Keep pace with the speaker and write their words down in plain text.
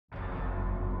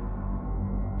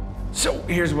So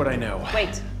here's what I know.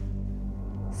 Wait.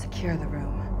 Secure the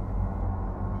room.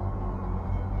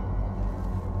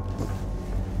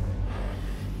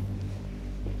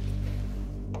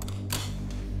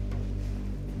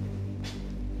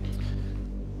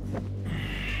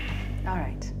 All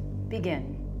right,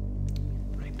 begin.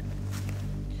 Right.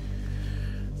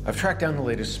 I've tracked down the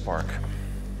latest spark.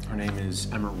 Her name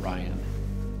is Emma Ryan.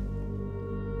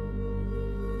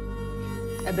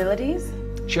 Abilities?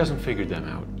 She hasn't figured them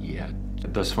out yet.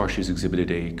 Thus far, she's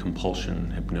exhibited a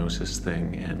compulsion hypnosis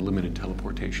thing and limited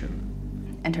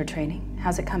teleportation. And her training?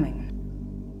 How's it coming?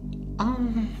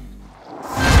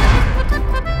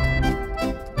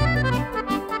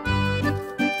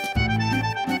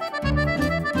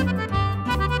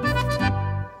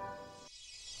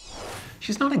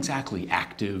 She's not exactly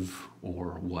active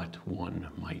or what one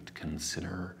might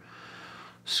consider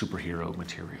superhero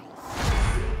material.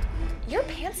 Your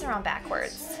pants are on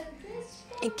backwards.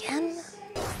 Again?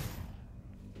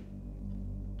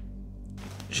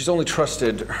 She's only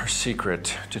trusted her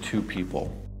secret to two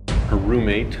people. Her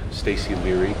roommate, Stacy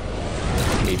Leary,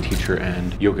 a teacher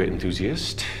and yoga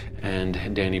enthusiast,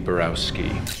 and Danny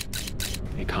Borowski,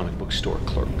 a comic book store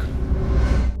clerk.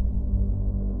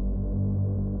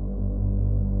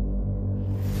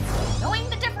 Knowing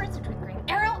the difference between the Green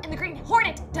Arrow and the Green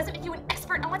Hornet doesn't make you an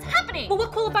expert on what's happening. But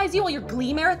what qualifies you? All your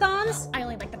Glee marathons? I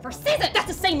only like the first season. That's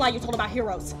the same lie you told about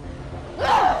Heroes.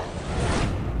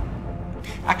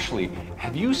 Actually,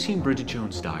 have you seen Bridget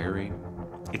Jones' Diary?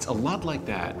 It's a lot like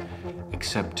that,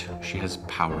 except she has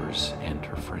powers and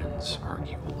her friends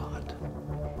argue a lot.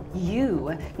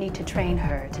 You need to train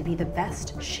her to be the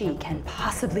best she can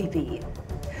possibly be.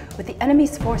 With the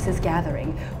enemy's forces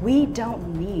gathering, we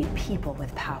don't need people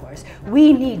with powers.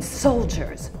 We need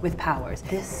soldiers with powers.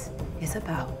 This is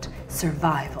about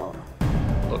survival.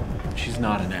 Look, she's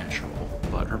not a natural,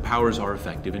 but her powers are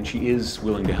effective and she is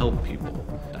willing to help people.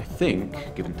 I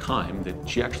think, given time, that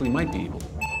she actually might be able.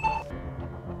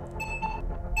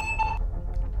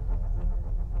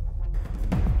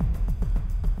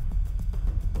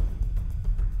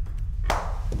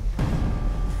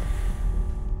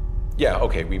 Yeah,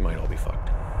 okay, we might all be fucked.